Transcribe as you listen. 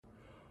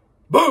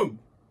Boom!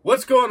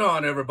 What's going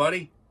on,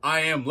 everybody? I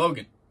am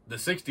Logan, the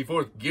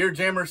 64th Gear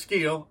Jammer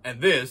Skeel,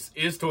 and this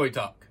is Toy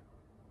Talk.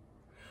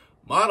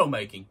 Model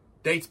making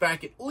dates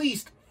back at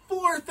least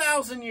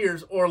 4,000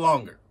 years or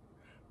longer.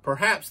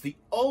 Perhaps the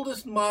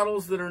oldest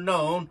models that are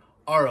known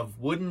are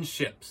of wooden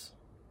ships.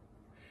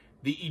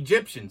 The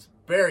Egyptians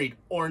buried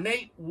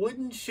ornate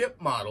wooden ship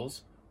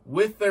models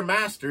with their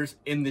masters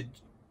in the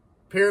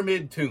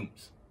pyramid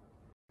tombs.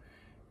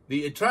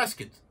 The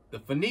Etruscans, the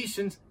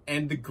Phoenicians,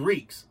 and the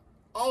Greeks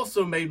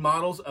also made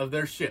models of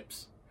their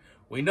ships.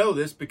 We know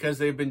this because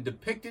they've been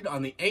depicted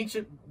on the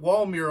ancient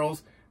wall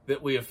murals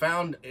that we have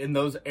found in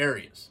those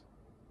areas.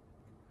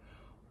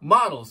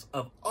 Models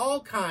of all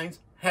kinds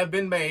have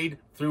been made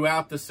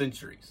throughout the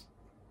centuries.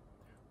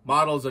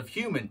 Models of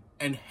human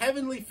and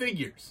heavenly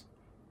figures,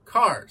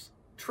 cars,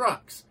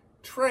 trucks,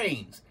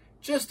 trains,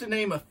 just to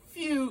name a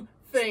few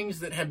things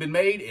that have been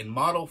made in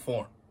model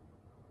form.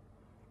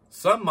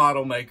 Some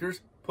model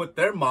makers put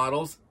their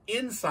models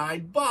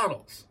inside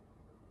bottles.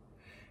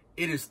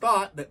 It is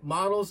thought that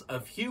models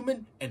of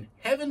human and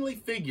heavenly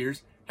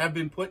figures have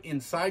been put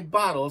inside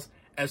bottles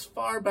as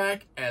far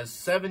back as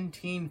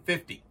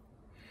 1750.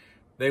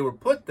 They were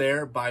put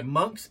there by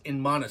monks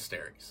in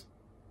monasteries.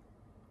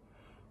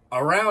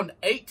 Around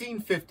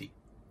 1850,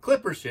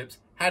 clipper ships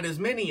had as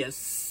many as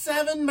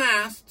 7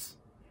 masts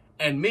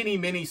and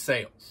many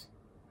sails.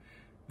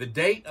 The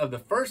date of the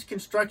first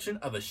construction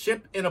of a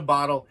ship in a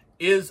bottle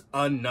is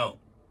unknown.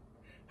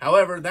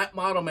 However, that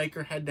model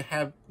maker had to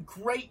have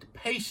great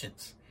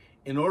patience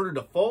in order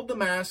to fold the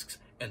masts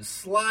and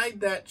slide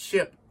that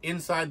ship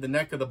inside the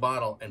neck of the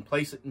bottle and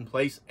place it in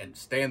place and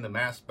stand the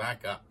mast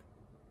back up.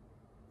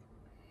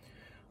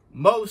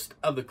 Most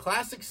of the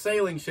classic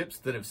sailing ships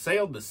that have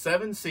sailed the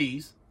 7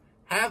 seas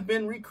have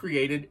been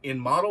recreated in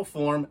model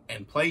form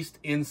and placed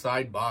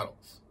inside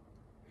bottles.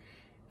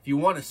 If you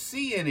want to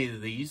see any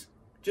of these,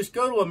 just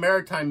go to a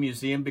maritime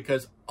museum,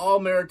 because all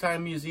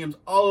maritime museums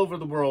all over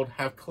the world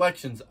have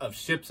collections of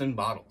ships and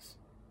bottles.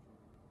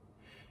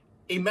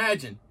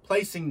 Imagine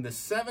placing the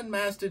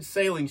 7-masted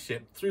sailing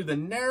ship through the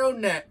narrow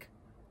neck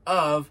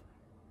of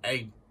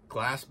a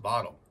glass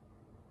bottle.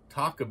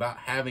 Talk about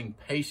having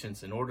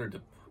patience in order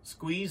to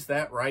squeeze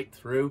that right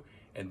through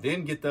and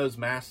then get those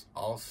masts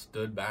all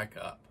stood back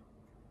up.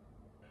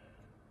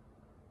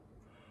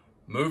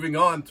 Moving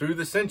on through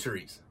the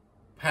centuries,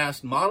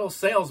 past model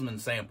salesman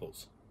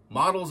samples,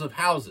 models of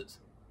houses,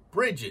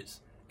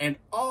 bridges, and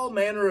all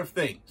manner of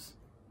things.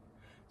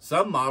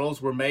 Some models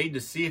were made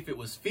to see if it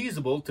was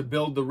feasible to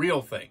build the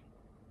real thing.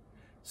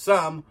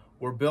 Some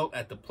were built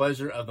at the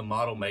pleasure of the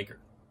model maker.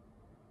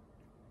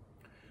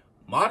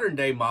 Modern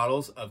day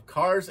models of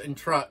cars and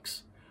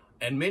trucks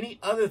and many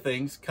other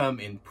things come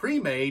in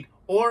pre-made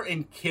or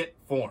in kit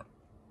form.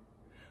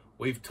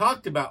 We've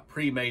talked about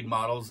pre-made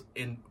models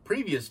in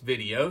previous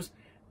videos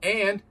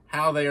and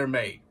how they are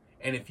made.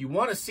 And if you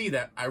want to see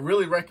that, I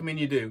really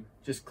recommend you do.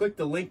 Just click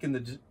the link in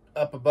the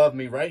up above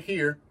me right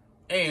here,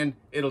 and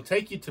it'll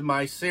take you to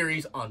my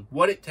series on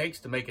what it takes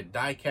to make a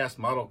die-cast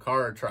model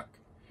car or truck.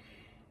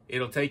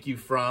 It'll take you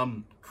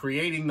from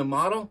creating the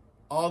model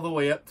all the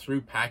way up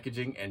through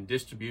packaging and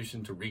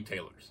distribution to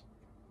retailers.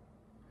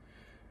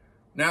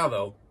 Now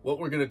though, what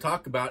we're going to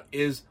talk about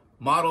is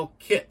model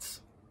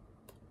kits.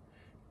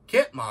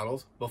 Kit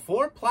models,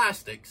 before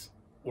plastics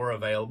were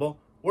available,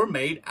 were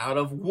made out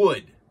of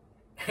wood.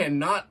 And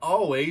not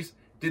always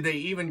did they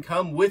even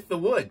come with the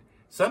wood.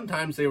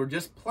 Sometimes they were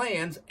just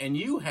plans and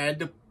you had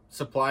to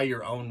supply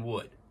your own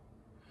wood.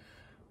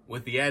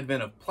 With the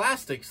advent of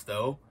plastics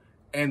though,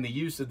 and the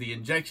use of the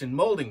injection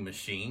molding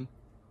machine,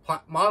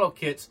 model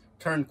kits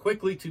turned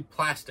quickly to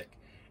plastic,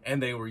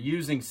 and they were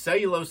using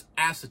cellulose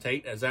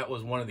acetate, as that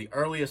was one of the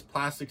earliest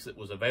plastics that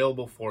was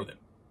available for them.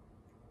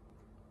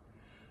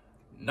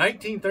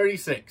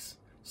 1936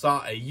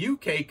 saw a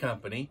UK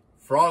company,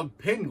 Frog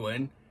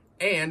Penguin,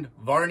 and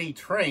Varney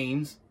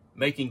Trains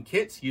making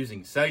kits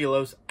using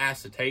cellulose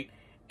acetate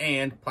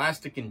and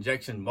plastic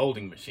injection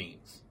molding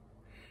machines.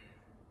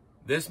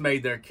 This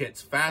made their kits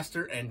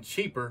faster and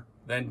cheaper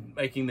than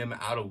making them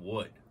out of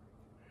wood.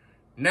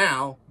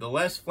 Now, the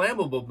less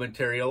flammable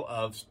material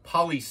of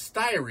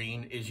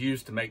polystyrene is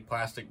used to make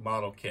plastic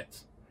model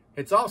kits.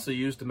 It's also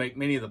used to make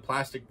many of the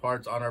plastic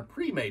parts on our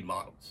pre-made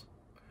models.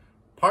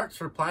 Parts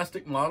for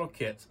plastic model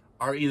kits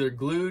are either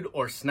glued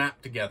or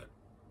snapped together.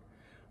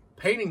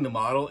 Painting the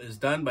model is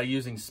done by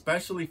using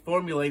specially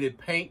formulated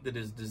paint that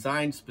is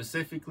designed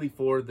specifically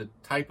for the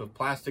type of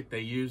plastic they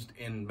used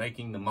in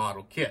making the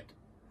model kit.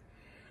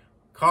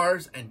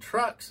 Cars and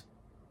trucks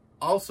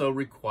also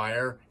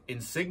require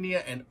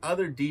insignia and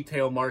other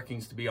detail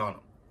markings to be on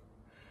them.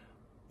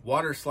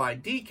 Water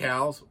slide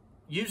decals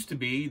used to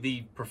be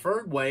the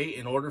preferred way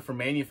in order for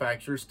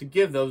manufacturers to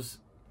give those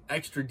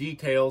extra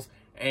details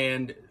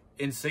and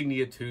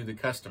insignia to the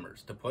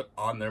customers to put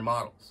on their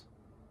models.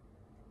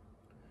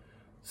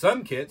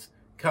 Some kits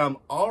come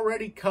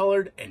already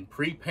colored and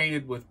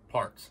pre-painted with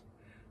parts.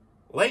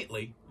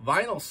 Lately,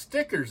 vinyl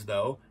stickers,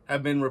 though,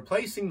 have been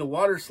replacing the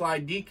water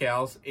slide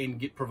decals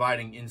in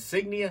providing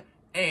insignia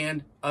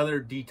and other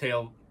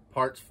detailed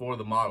parts for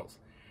the models.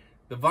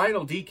 The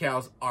vinyl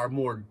decals are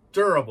more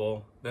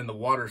durable than the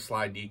water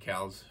slide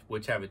decals,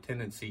 which have a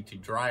tendency to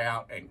dry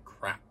out and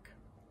crack.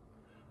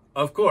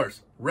 Of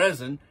course,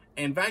 resin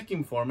and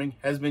vacuum forming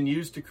has been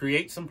used to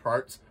create some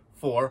parts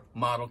for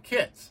model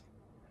kits.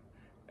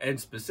 And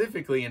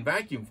specifically in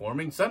vacuum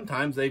forming,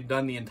 sometimes they've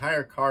done the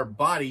entire car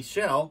body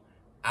shell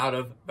out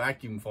of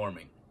vacuum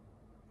forming.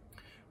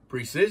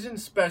 Precision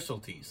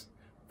Specialties,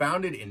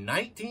 founded in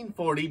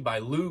 1940 by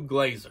Lou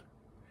Glazer,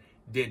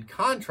 did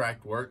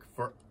contract work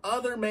for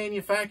other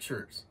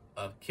manufacturers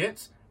of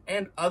kits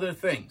and other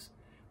things.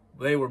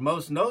 They were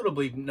most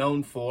notably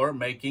known for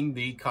making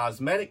the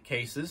cosmetic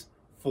cases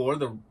for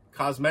the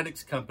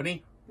cosmetics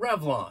company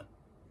Revlon.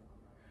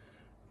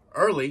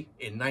 Early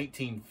in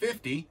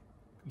 1950,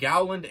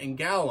 Gowland &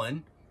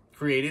 Gowland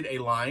created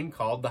a line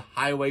called the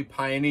Highway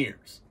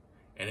Pioneers,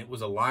 and it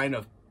was a line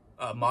of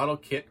model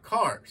kit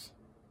cars.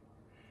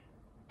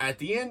 At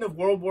the end of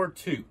World War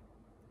II,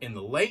 in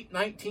the late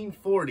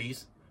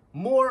 1940s,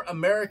 more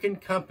American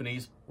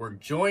companies were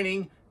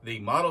joining the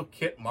model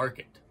kit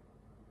market.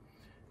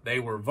 They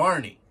were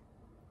Varney,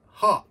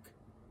 Hawk,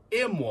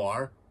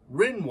 Imwar,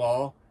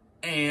 Renwall,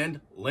 and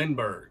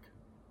Lindbergh.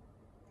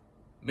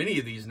 Many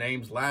of these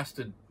names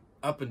lasted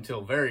up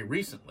until very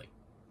recently.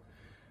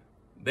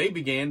 They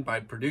began by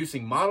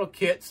producing model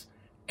kits,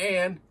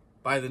 and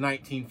by the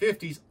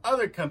 1950s,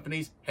 other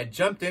companies had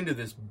jumped into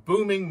this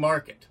booming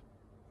market,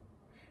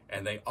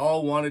 and they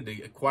all wanted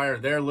to acquire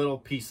their little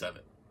piece of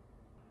it.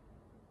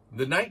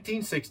 The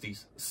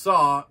 1960s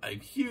saw a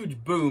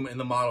huge boom in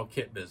the model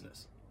kit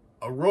business.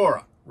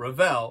 Aurora,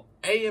 Revell,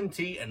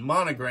 AMT, and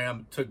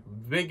Monogram took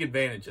big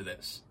advantage of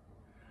this.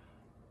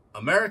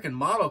 American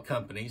model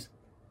companies,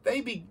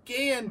 they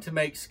began to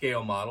make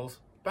scale models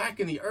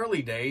back in the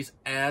early days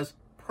as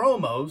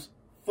promos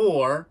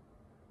for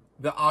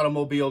the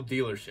automobile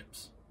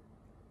dealerships.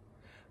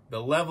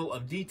 The level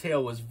of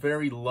detail was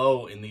very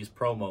low in these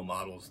promo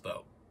models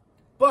though,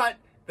 but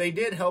they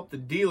did help the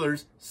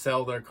dealers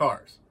sell their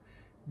cars.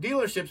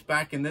 Dealerships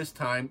back in this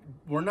time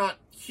were not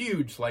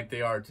huge like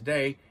they are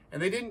today,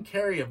 and they didn't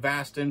carry a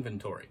vast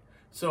inventory.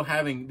 So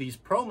having these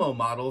promo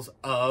models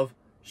of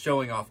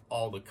showing off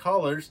all the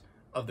colors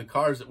of the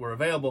cars that were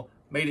available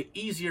made it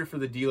easier for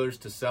the dealers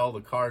to sell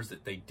the cars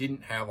that they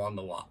didn't have on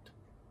the lot,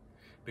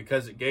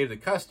 because it gave the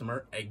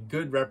customer a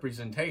good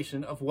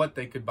representation of what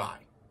they could buy.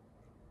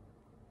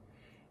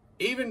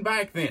 Even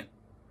back then,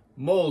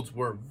 molds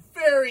were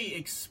very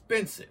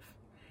expensive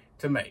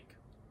to make,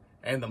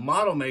 and the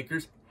model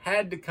makers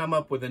had to come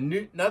up with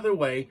another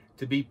way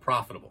to be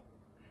profitable.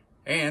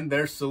 And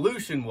their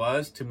solution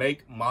was to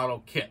make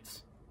model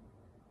kits.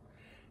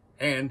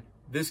 And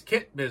this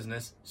kit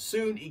business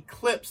soon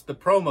eclipsed the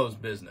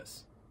promos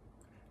business.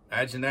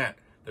 Imagine that.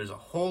 There's a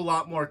whole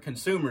lot more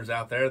consumers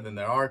out there than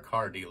there are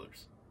car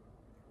dealers.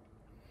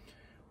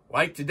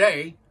 Like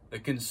today, the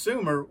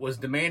consumer was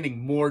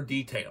demanding more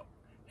detail.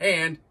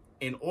 And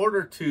in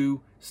order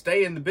to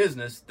stay in the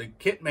business, the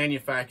kit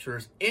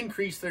manufacturers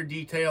increased their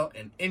detail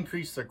and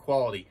increased their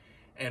quality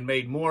and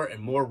made more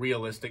and more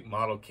realistic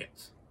model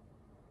kits.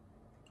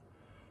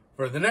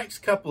 For the next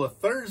couple of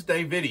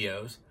Thursday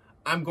videos,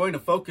 I'm going to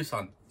focus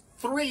on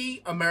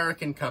 3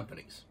 American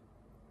companies: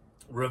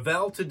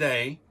 Revell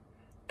today,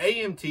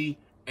 AMT,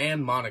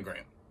 and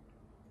Monogram.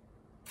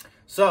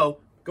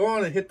 So go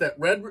on and hit that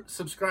red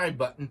subscribe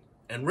button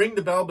and ring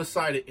the bell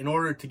beside it in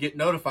order to get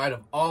notified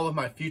of all of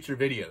my future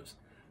videos.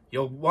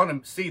 You'll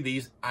want to see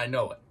these, I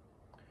know it.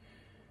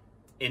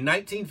 In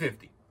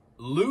 1950,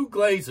 Lou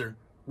Glazer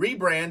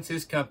rebrands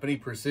his company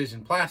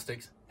Precision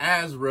Plastics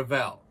as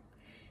Revell.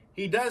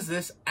 He does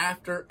this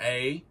after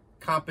a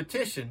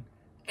competition,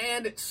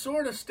 and it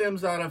sort of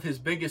stems out of his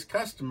biggest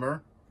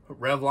customer,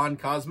 Revlon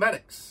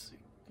Cosmetics.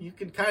 You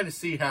can kind of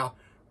see how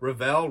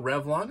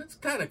Revlon, it's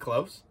kind of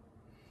close.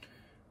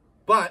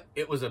 But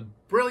it was a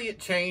brilliant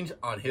change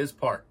on his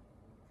part.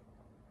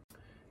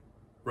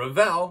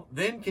 Revell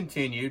then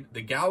continued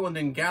the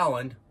Gowland &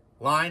 Gowland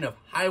line of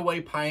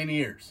Highway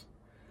Pioneers,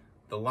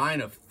 the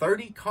line of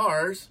 30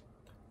 cars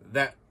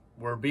that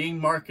were being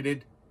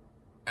marketed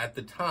at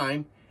the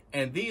time,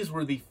 and these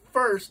were the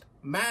first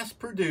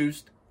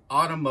mass-produced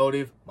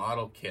automotive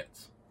model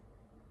kits.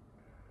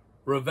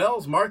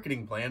 Revell's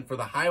marketing plan for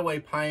the Highway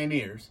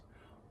Pioneers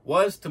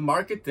was to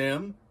market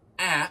them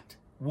at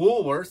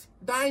Woolworth's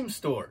dime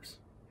stores,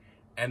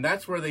 and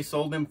that's where they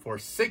sold them for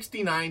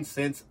 69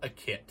 cents a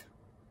kit.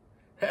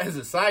 As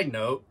a side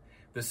note,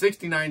 the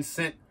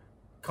 69-cent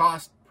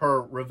cost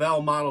per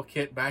Revell model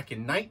kit back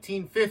in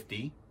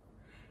 1950,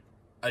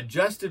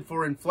 adjusted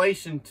for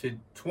inflation to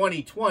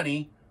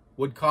 2020,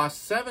 would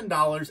cost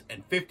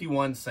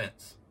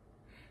 $7.51.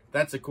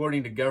 That's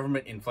according to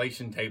government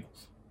inflation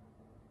tables.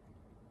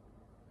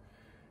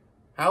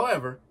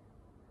 However,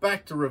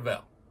 back to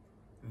Revell.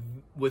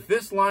 With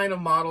this line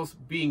of models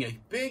being a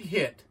big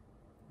hit,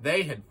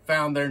 they had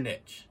found their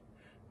niche,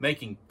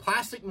 making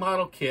plastic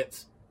model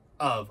kits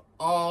of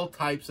all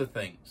types of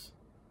things.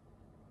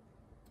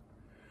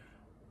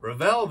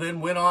 Revell then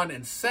went on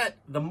and set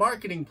the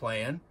marketing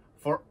plan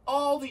for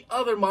all the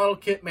other model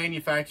kit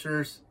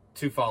manufacturers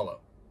to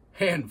follow.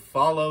 And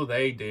follow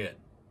they did.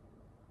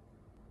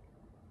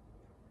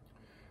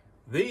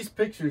 These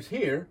pictures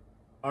here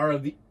are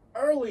of the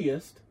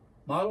earliest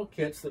model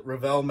kits that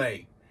Revell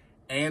made,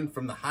 and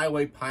from the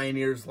Highway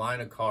Pioneers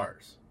line of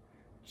cars.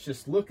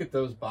 Just look at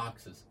those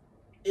boxes.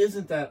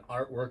 Isn't that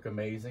artwork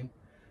amazing?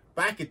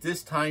 Back at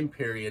this time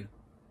period,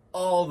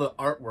 all the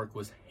artwork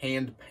was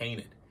hand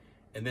painted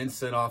and then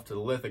sent off to the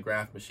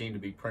lithograph machine to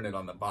be printed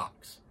on the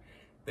box.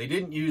 They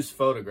didn't use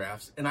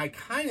photographs, and I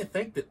kind of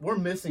think that we're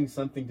missing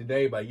something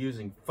today by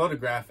using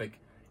photographic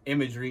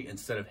imagery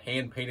instead of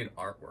hand-painted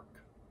artwork.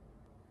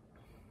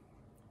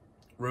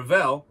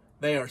 Revell,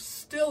 they are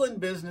still in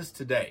business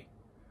today.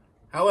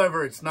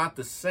 However, it's not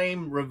the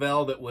same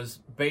Revell that was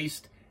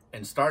based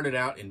and started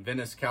out in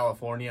Venice,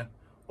 California,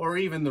 or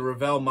even the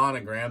Revell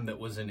monogram that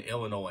was in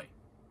Illinois.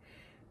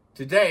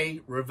 Today,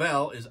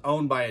 Revell is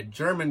owned by a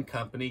German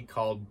company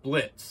called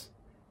Blitz,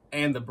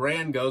 and the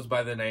brand goes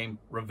by the name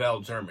Revell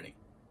Germany.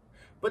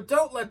 But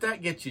don't let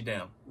that get you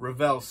down.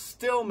 Revell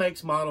still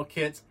makes model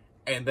kits,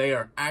 and they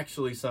are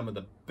actually some of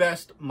the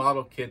best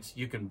model kits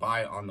you can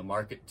buy on the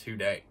market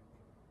today.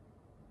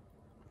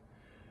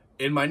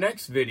 In my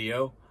next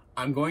video,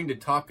 I'm going to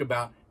talk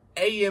about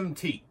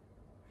AMT.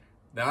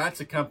 Now, that's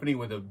a company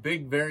with a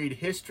big varied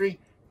history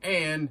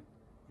and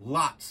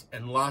lots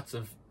and lots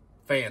of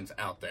fans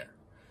out there.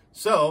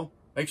 So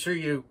make sure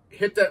you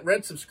hit that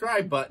red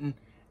subscribe button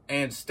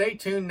and stay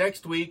tuned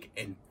next week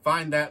and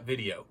find that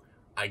video.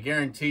 I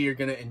guarantee you're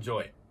going to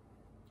enjoy it.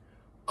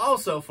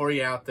 Also, for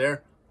you out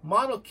there,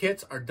 model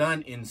kits are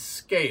done in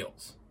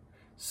scales.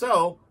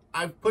 So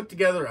I've put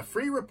together a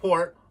free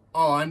report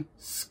on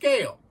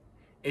scale.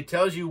 It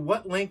tells you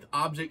what length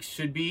objects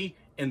should be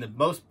in the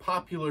most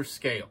popular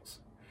scales.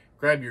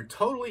 Grab your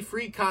totally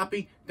free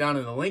copy down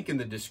in the link in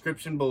the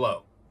description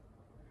below.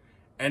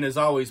 And as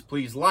always,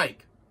 please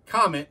like,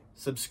 comment,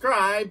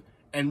 subscribe,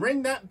 and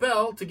ring that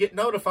bell to get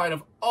notified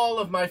of all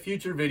of my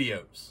future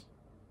videos.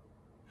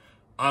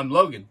 I'm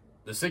Logan,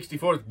 the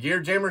 64th Gear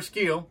Jammer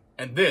Skeel,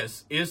 and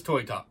this is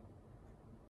Toy Talk.